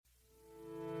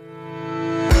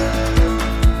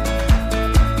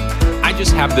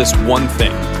have this one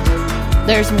thing.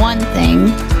 There's one thing.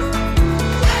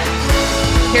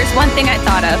 Here's one thing I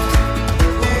thought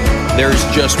of. There's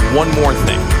just one more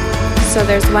thing. So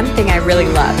there's one thing I really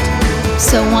loved.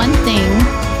 So one thing.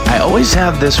 I always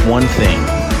have this one thing.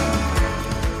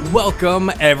 Welcome,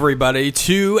 everybody,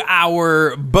 to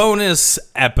our bonus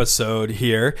episode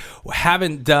here. We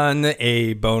haven't done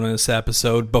a bonus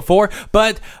episode before,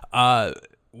 but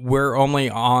we're only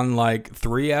on like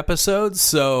 3 episodes,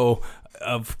 so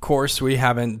of course we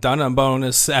haven't done a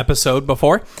bonus episode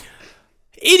before.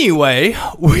 Anyway,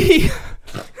 we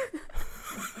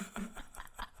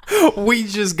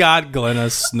just got Glenna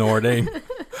snorting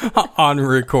on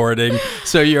recording,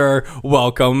 so you're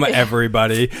welcome,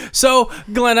 everybody. So,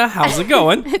 Glenna, how's it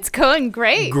going? It's going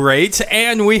great. Great,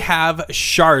 and we have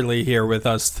Charlie here with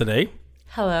us today.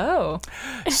 Hello.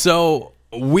 So,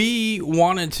 we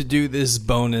wanted to do this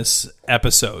bonus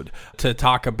episode to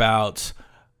talk about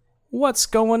what's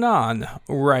going on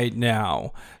right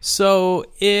now. So,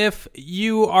 if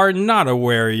you are not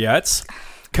aware yet,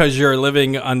 because you're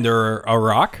living under a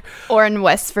rock. Or in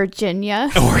West Virginia.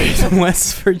 Or in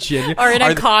West Virginia. Or in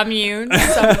a commune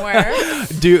somewhere.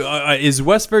 Is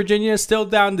West Virginia still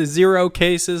down to 0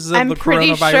 cases of the coronavirus?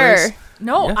 I'm pretty sure.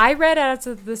 No, Yeah. I read as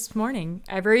of this morning.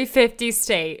 Every 50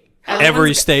 state.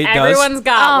 Every state does? Everyone's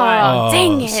got one.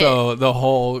 Dang it. So the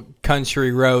whole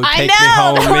country road I take know, me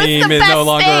home that was the meme it no best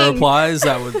longer thing. applies.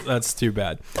 That's too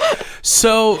bad.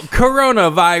 So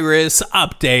coronavirus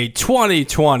update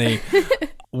 2020.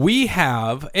 We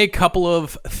have a couple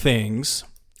of things,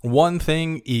 one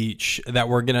thing each, that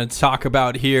we're going to talk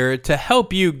about here to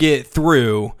help you get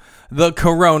through the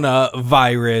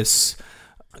coronavirus.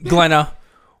 Glenna,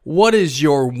 what is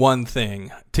your one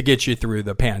thing to get you through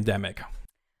the pandemic?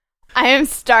 I am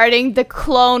starting the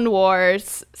Clone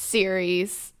Wars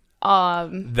series.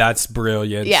 That's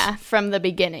brilliant. Yeah, from the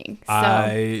beginning. So.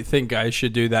 I think I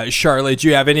should do that. Charlotte, do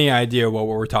you have any idea what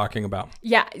we're talking about?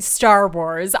 Yeah, Star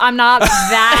Wars. I'm not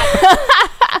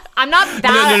that. I'm not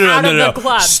that out of the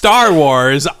club. Star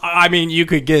Wars. I mean, you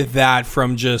could get that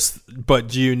from just. But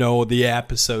do you know the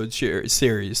episode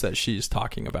series that she's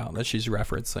talking about, that she's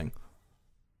referencing?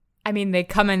 I mean, they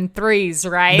come in 3s,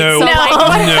 right? Nope. So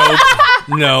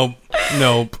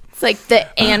Nope. It's like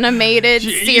the animated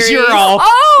series. You're all.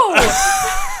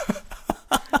 Oh!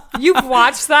 You've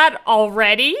watched that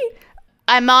already?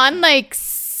 I'm on like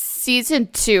season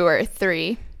 2 or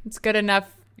 3. It's good enough.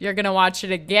 You're going to watch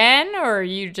it again, or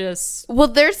you just... Well,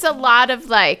 there's a lot of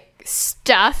like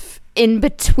stuff in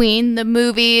between the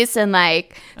movies and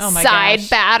like Oh my side gosh.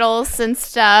 battles and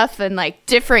stuff and like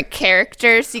different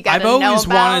characters you gotta I've know always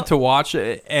about. wanted to watch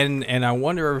it, and I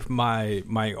wonder if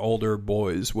my older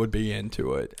boys would be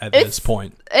into it at this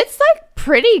point. It's like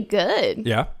pretty good.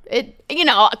 Yeah. It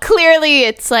clearly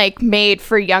it's like made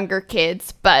for younger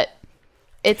kids, but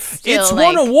it's still It's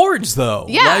like, won awards though.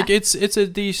 Yeah. Like it's a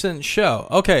decent show.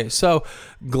 Okay, so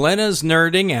Glenna's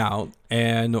nerding out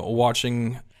and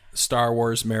watching Star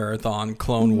Wars Marathon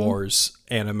Clone Wars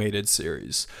animated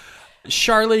series.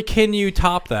 Charlie, can you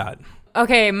top that?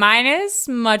 Okay, mine is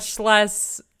much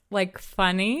less, like,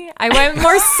 funny. I went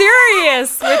more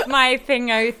serious with my thing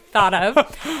I thought of.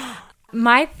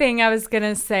 My thing I was going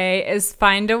to say is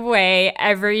find a way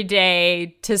every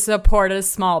day to support a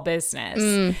small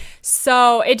business.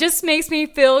 So it just makes me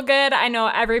feel good. I know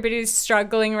everybody's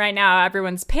struggling right now.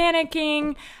 Everyone's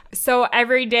panicking. So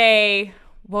every day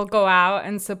we'll go out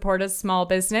and support a small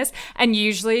business. And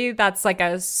usually that's like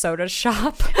a soda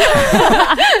shop.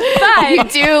 But you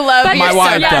do love But your My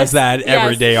wife Yes, does that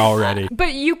every yes. day already.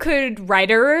 But you could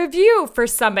write a review for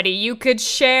somebody. You could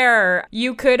share.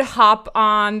 You could hop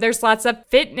on. There's lots of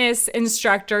fitness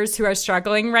instructors who are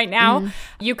struggling right now.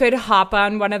 You could hop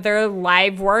on one of their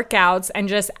live workouts and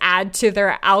just add to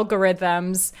their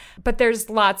algorithms. But there's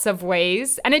lots of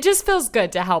ways. And it just feels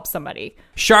good to help somebody.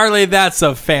 Charlie, that's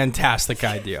a fantastic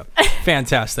idea.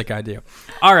 Fantastic idea.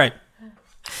 All right.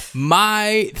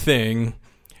 My thing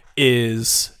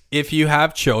is, if you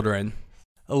have children,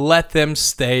 let them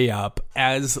stay up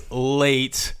as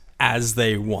late as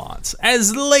they want.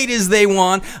 As late as they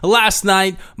want. Last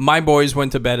night, my boys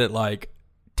went to bed at like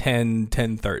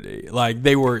 10:30. Like,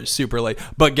 they were super late.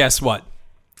 But guess what?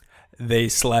 They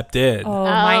slept in. Oh,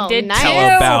 mine did nice. too.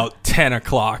 Till about 10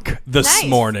 o'clock this Nice.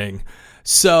 morning.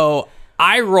 So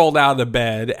I rolled out of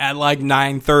bed at like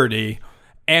 9:30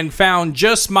 and found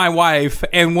just my wife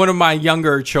and one of my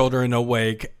younger children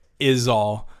awake is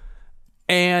all.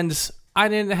 And I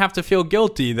didn't have to feel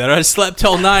guilty that I slept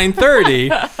till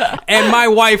 9:30. And my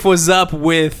wife was up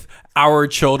with our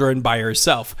children by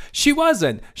herself. She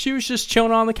wasn't. She was just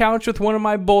chilling on the couch with one of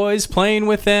my boys, playing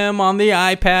with them on the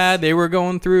iPad. They were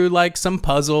going through like some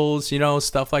puzzles,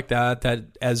 stuff like that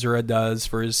Ezra does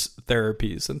for his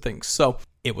therapies and things. So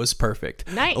it was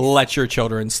perfect. Nice. Let your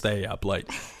children stay up late.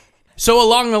 So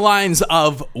along the lines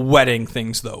of wedding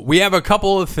things, though, we have a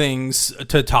couple of things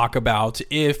to talk about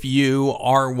if you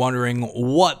are wondering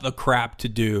what the crap to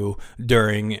do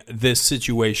during this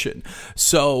situation.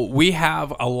 So we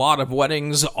have a lot of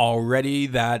weddings already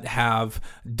that have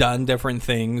done different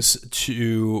things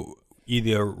to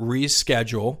either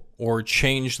reschedule or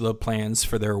change the plans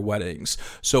for their weddings.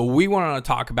 So we want to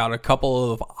talk about a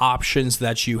couple of options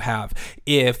that you have.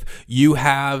 If you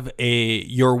have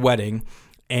your wedding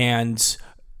and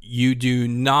you do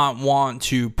not want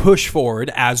to push forward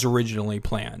as originally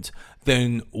planned,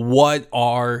 then what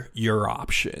are your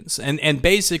options? And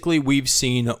basically, we've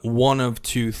seen one of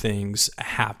two things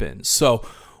happen. So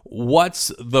what's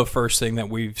the first thing that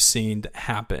we've seen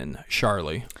happen,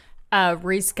 Charlie?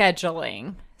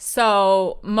 Rescheduling.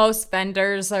 So most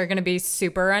vendors are going to be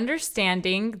super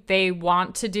understanding. They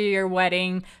want to do your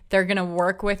wedding. They're going to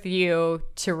work with you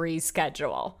to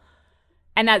reschedule.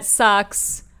 And that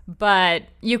sucks, but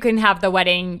you can have the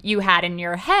wedding you had in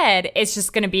your head. It's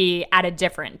just going to be at a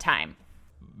different time.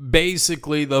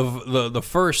 Basically, the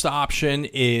first option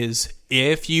is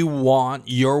if you want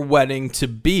your wedding to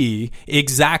be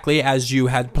exactly as you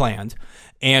had planned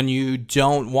and you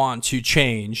don't want to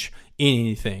change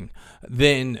anything,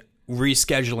 then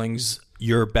rescheduling's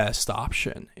your best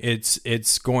option.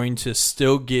 It's going to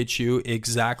still get you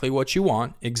exactly what you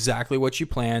want, exactly what you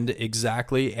planned,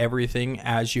 exactly everything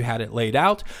as you had it laid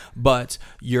out, but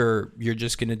you're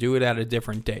just going to do it at a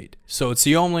different date. So it's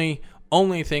the only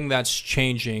thing that's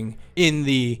changing in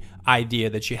the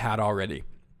idea that you had already.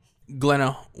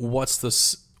 Glenna, what's the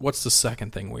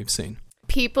second thing we've seen?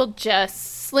 People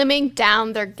just slimming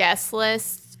down their guest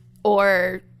list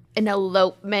or an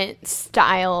elopement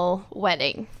style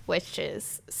wedding, which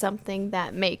is something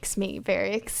that makes me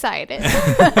very excited.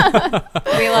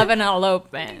 We love an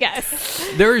elopement.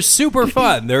 Yes. They're super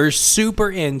fun. They're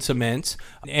super intimate.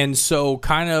 And so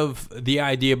kind of the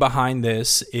idea behind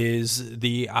this is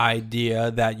the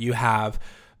idea that you have,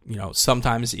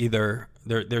 sometimes either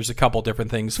there's a couple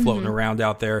different things floating around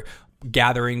out there,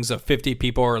 gatherings of 50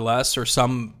 people or less, or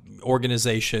some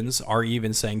organizations are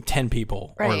even saying 10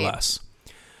 people or less.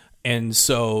 And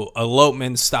so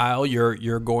elopement style,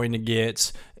 you're going to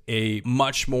get a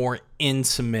much more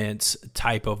intimate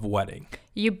type of wedding.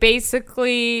 You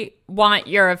basically want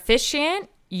your officiant,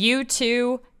 you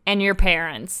two, and your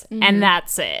parents, and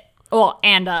that's it. Well,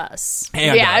 and us.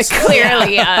 And us.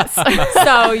 Clearly us.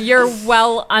 So you're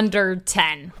well under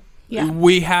 10. Yeah.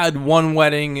 We had one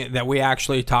wedding that we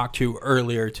actually talked to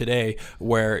earlier today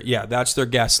where, that's their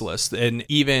guest list. And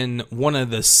even one of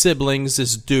the siblings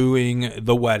is doing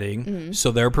the wedding.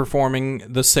 So they're performing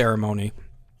the ceremony.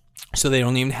 So they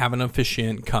don't even have an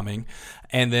officiant coming.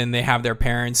 And then they have their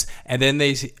parents. And then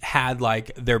they had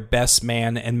like their best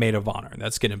man and maid of honor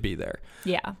that's going to be there.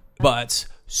 Yeah. But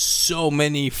so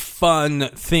many fun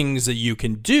things that you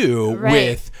can do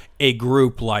with a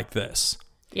group like this.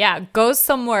 Yeah, go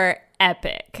somewhere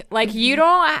epic. Like, you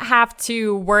don't have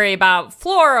to worry about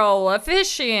floral,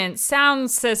 officiant,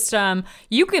 sound system.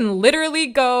 You can literally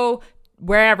go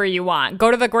wherever you want.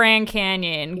 Go to the Grand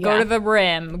Canyon, go to the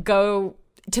Rim, go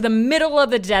to the middle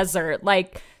of the desert,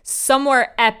 like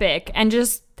somewhere epic, and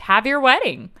just have your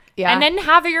wedding. Yeah. And then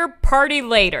have your party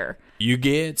later. You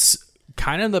get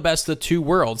kind of the best of two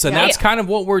worlds. And that's kind of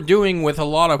what we're doing with a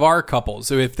lot of our couples.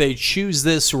 So if they choose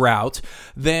this route,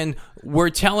 then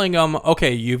we're telling them,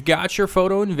 okay, you've got your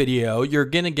photo and video. You're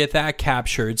going to get that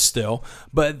captured still.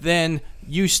 But then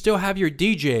you still have your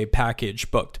DJ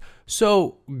package booked.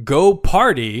 So go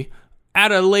party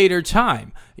at a later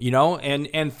time,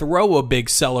 and throw a big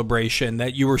celebration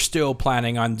that you were still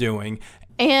planning on doing.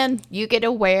 And you get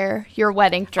to wear your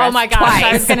wedding dress. Oh my gosh, twice.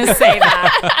 I was going to say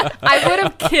that. I would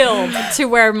have killed to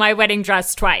wear my wedding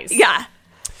dress twice. Yeah.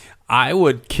 I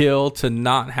would kill to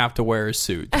not have to wear a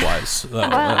suit twice.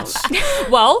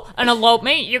 Well, an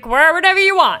elopement, you can wear whatever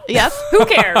you want. Yep. Who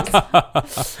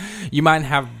cares? You might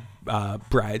have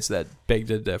brides that beg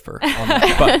to differ on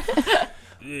that. But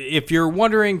if you're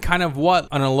wondering kind of what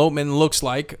an elopement looks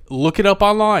like, look it up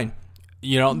online.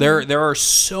 There are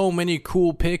so many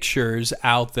cool pictures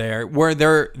out there where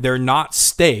they're not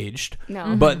staged,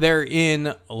 but they're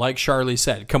in, like Charlie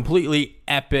said, completely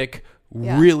epic,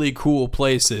 really cool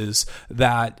places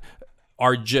that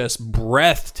are just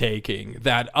breathtaking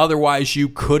that otherwise you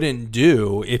couldn't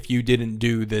do if you didn't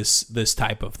do this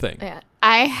type of thing. Yeah.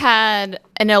 I had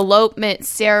an elopement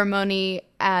ceremony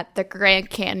at the Grand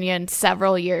Canyon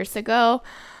several years ago.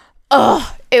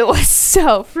 Oh, it was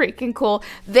so freaking cool.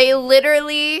 They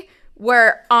literally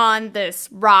were on this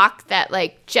rock that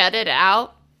like jutted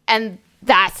out, and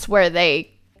that's where they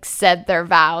said their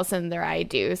vows and their I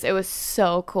do's. It was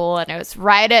so cool, and it was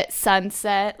right at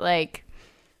sunset. Like,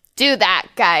 do that,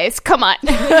 guys. Come on.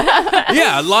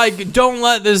 Yeah, like, don't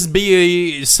let this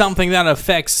be something that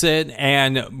affects it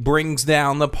and brings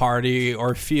down the party,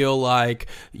 or feel like,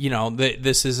 you know,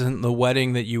 this isn't the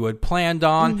wedding that you had planned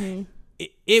on. Mm-hmm.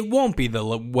 It won't be the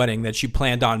wedding that you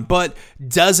planned on, but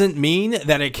doesn't mean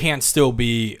that it can't still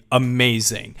be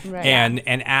amazing, right, and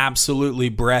absolutely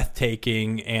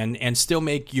breathtaking, and still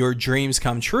make your dreams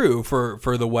come true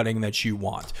for the wedding that you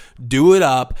want. Do it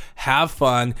up, have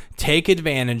fun, take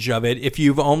advantage of it. If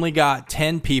you've only got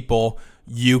 10 people,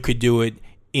 you could do it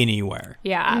anywhere.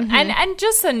 Yeah, mm-hmm. and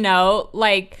just a note,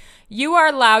 like, you are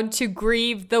allowed to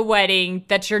grieve the wedding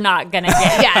that you're not going to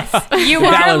get. Yes. You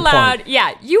are allowed.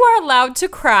 Yeah. You are allowed to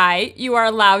cry. You are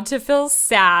allowed to feel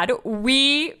sad.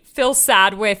 We feel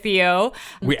sad with you.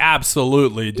 We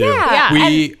absolutely do. Yeah.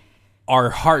 We are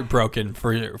heartbroken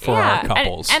for our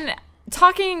couples. And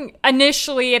talking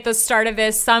initially at the start of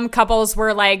this, some couples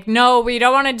were like, no, we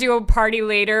don't want to do a party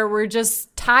later. We're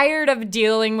just tired of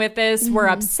dealing with this. Mm-hmm. We're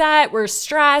upset. We're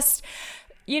stressed.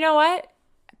 You know what?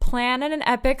 Plan an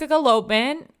epic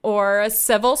elopement or a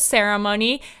civil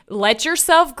ceremony. Let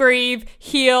yourself grieve,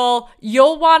 heal.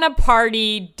 You'll want to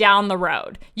party down the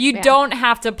road. You don't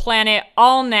have to plan it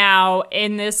all now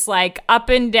in this like up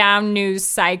and down news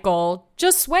cycle.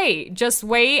 Just wait.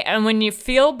 And when you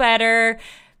feel better,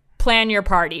 plan your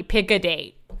party. Pick a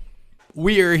date.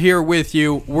 We are here with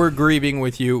you. We're grieving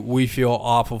with you. We feel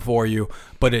awful for you,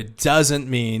 but it doesn't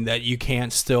mean that you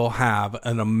can't still have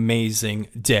an amazing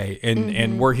day.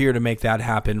 And we're here to make that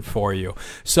happen for you.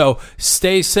 So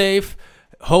stay safe.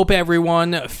 Hope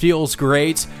everyone feels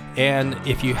great. And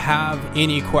if you have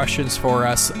any questions for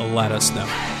us, let us know.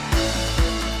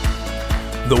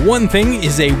 The One Thing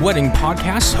is a wedding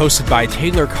podcast hosted by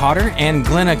Taylor Cotter and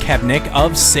Glenna Kepnick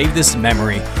of Save This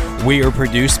Memory. We are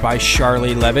produced by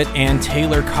Charlie Levitt and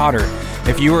Taylor Cotter.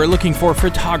 If you are looking for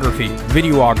photography,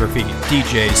 videography,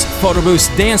 DJs, photo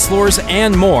booths, dance floors,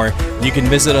 and more, you can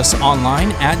visit us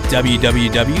online at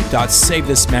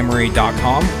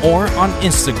www.savethismemory.com or on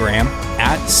Instagram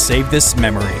at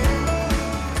SaveThisMemory.